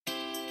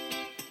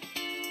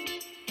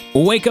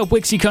Wake up,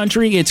 Wixie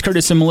Country. It's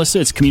Curtis and Melissa.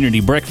 It's Community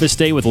Breakfast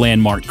Day with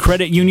Landmark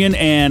Credit Union.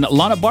 And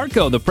Lana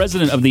Barco, the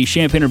president of the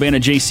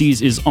Champaign-Urbana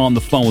JCs, is on the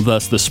phone with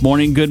us this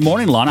morning. Good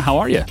morning, Lana. How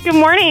are you? Good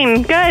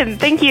morning. Good.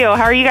 Thank you.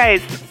 How are you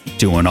guys?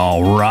 Doing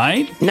all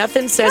right.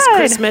 Nothing says Good.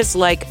 Christmas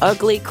like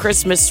ugly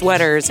Christmas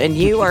sweaters, and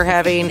you are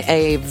having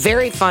a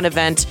very fun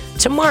event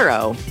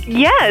tomorrow.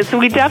 Yes,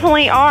 we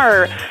definitely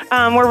are.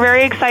 We're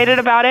very excited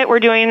about it.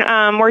 We're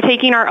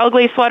taking our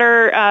ugly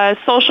sweater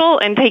social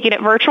and taking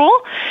it virtual,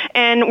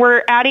 and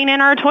we're adding in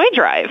our toy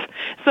drive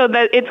so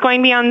that it's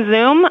going to be on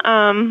Zoom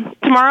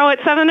tomorrow at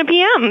 7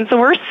 p.m. So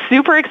we're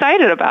super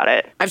excited about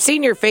it. I've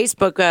seen your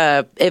Facebook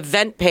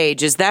event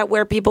page. Is that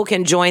where people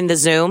can join the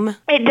Zoom?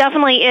 It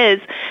definitely is.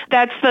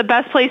 That's the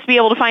best place to be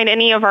able to find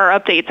any of our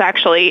updates,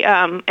 actually,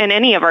 and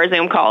any of our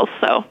Zoom calls.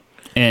 So.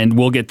 And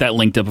we'll get that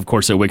linked up, of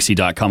course, at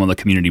Wixie.com on the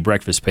Community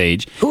Breakfast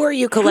page. Who are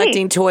you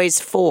collecting toys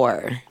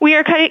for? We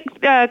are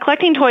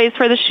collecting toys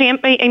for the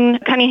Champaign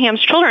Cunningham's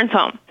Children's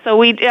Home. So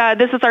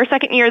this is our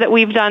second year that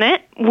we've done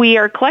it. We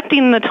are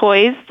collecting the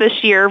toys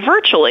this year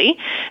virtually,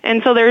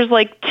 and so there's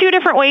like two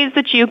different ways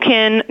that you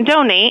can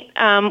donate.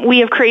 We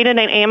have created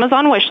an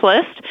Amazon wish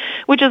list,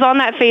 which is on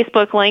that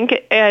Facebook link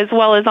as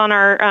well as on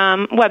our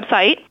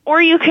website.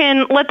 Or you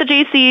can let the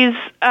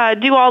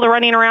JCs do all the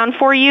running around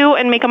for you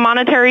and make a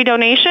monetary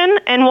donation,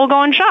 and we'll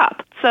go and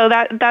shop. So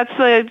that's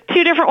the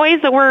two different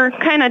ways that we're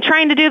kind of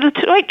trying to do the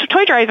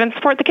toy drive and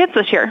support the kids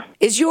this year.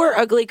 Is your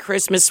ugly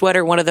Christmas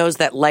sweater one of those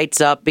that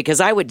lights up?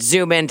 Because I would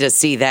zoom in to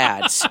see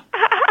that.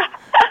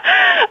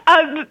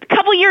 A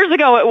couple years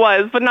ago it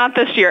was, but not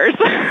this year's.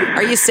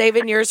 Are you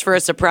saving yours for a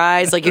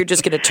surprise? Like you're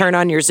just going to turn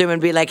on your Zoom and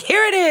be like,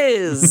 here it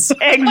is.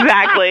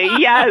 Exactly.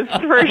 Yes,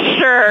 for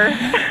sure.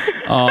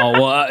 Oh,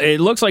 well, it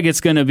looks like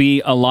it's going to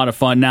be a lot of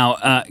fun.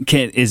 Now,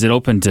 is it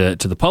open to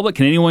the public?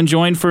 Can anyone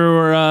join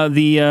for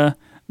the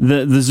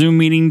Zoom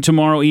meeting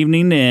tomorrow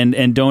evening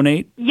and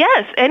donate?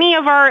 Yes, any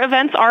of our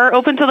events are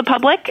open to the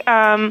public,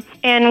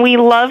 and we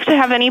love to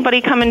have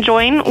anybody come and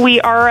join.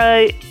 We are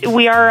a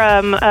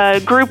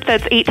group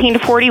that's 18 to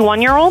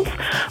 41-year-olds,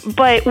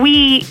 but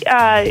we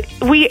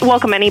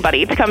welcome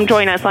anybody to come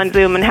join us on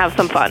Zoom and have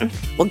some fun.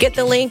 Well, get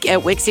the link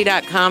at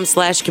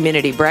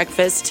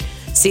Wixie.com/communitybreakfast.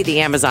 See the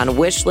Amazon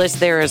wish list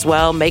there as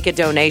well. Make a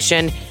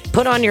donation.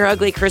 Put on your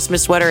ugly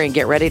Christmas sweater and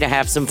get ready to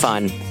have some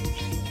fun.